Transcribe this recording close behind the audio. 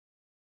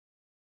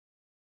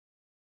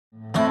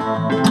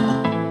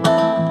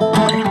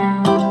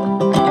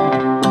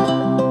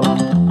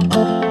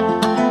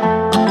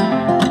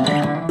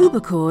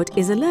Uberchord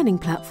is a learning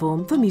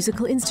platform for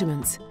musical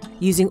instruments,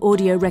 using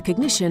audio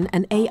recognition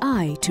and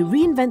AI to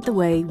reinvent the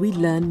way we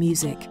learn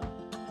music.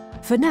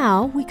 For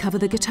now, we cover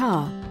the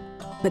guitar,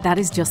 but that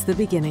is just the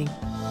beginning.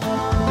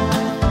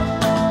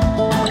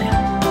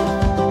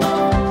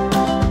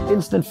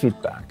 Instant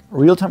feedback,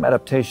 real-time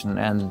adaptation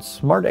and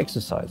smart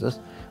exercises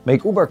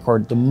make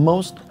Uberchord the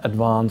most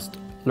advanced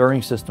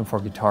learning system for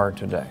guitar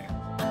today.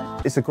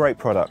 It's a great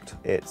product.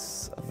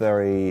 It's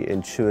very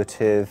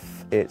intuitive.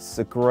 It's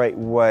a great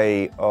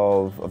way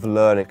of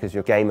learning because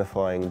you're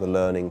gamifying the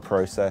learning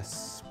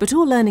process. But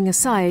all learning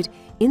aside,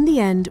 in the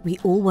end we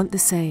all want the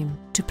same,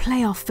 to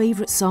play our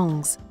favourite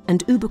songs.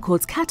 And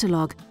Uberchord's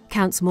catalogue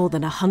counts more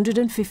than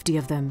 150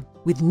 of them,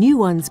 with new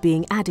ones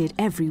being added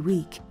every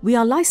week. We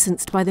are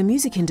licensed by the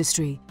music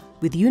industry,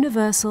 with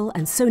Universal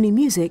and Sony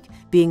Music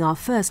being our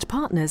first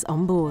partners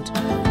on board.